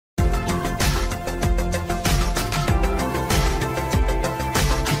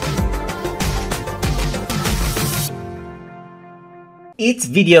each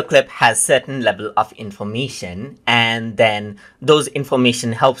video clip has certain level of information, and then those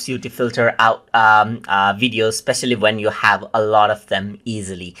information helps you to filter out videos, especially when you have a lot of them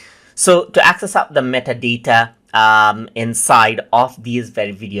easily. So to access out the metadata inside of these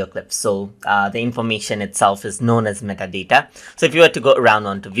very video clips, so the information itself is known as metadata. So if you were to go around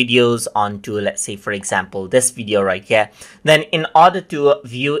onto videos, onto, let's say for example this video right here, then in order to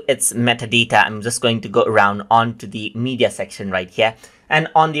view its metadata, I'm just going to go around onto the media section right here. And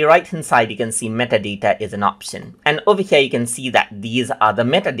on the right hand side, you can see metadata is an option. And over here, you can see that these are the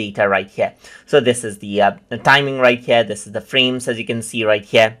metadata right here. So this is the timing right here. This is the frames, as you can see right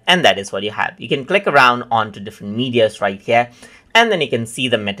here. And that is what you have. You can click around onto different medias right here. And then you can see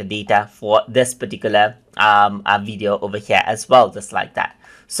the metadata for this particular video over here as well, just like that.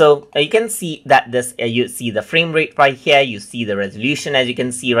 So you can see that this, you see the frame rate right here, you see the resolution as you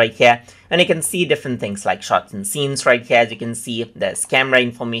can see right here, and you can see different things like shots and scenes right here. As you can see, there's camera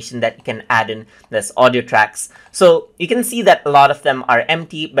information that you can add in, there's audio tracks. So you can see that a lot of them are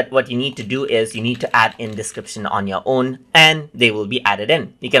empty, but what you need to do is you need to add in description on your own, and they will be added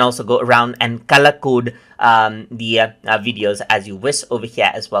in. You can also go around and color code the videos as you wish over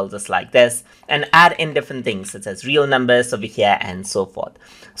here as well, just like this, and add in different things such as real numbers over here and so forth.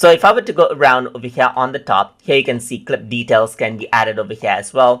 So if I were to go around over here on the top, here you can see clip details can be added over here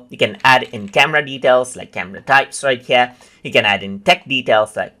as well. You can add in camera details like camera types right here. You can add in tech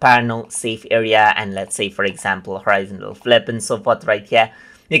details like panel, safe area, and let's say for example horizontal flip and so forth right here.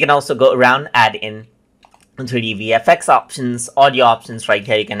 You can also go around, add in 3D VFX options, audio options right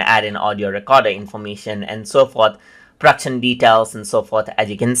here. You can add in audio recorder information and so forth, production details and so forth, as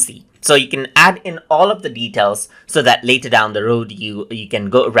you can see. So you can add in all of the details so that later down the road you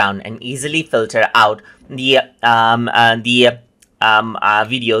can go around and easily filter out the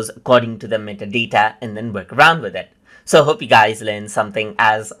videos according to the metadata and then work around with it. So hope you guys learned something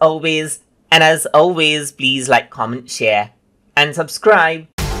as always. And as always, please like, comment, share, and subscribe.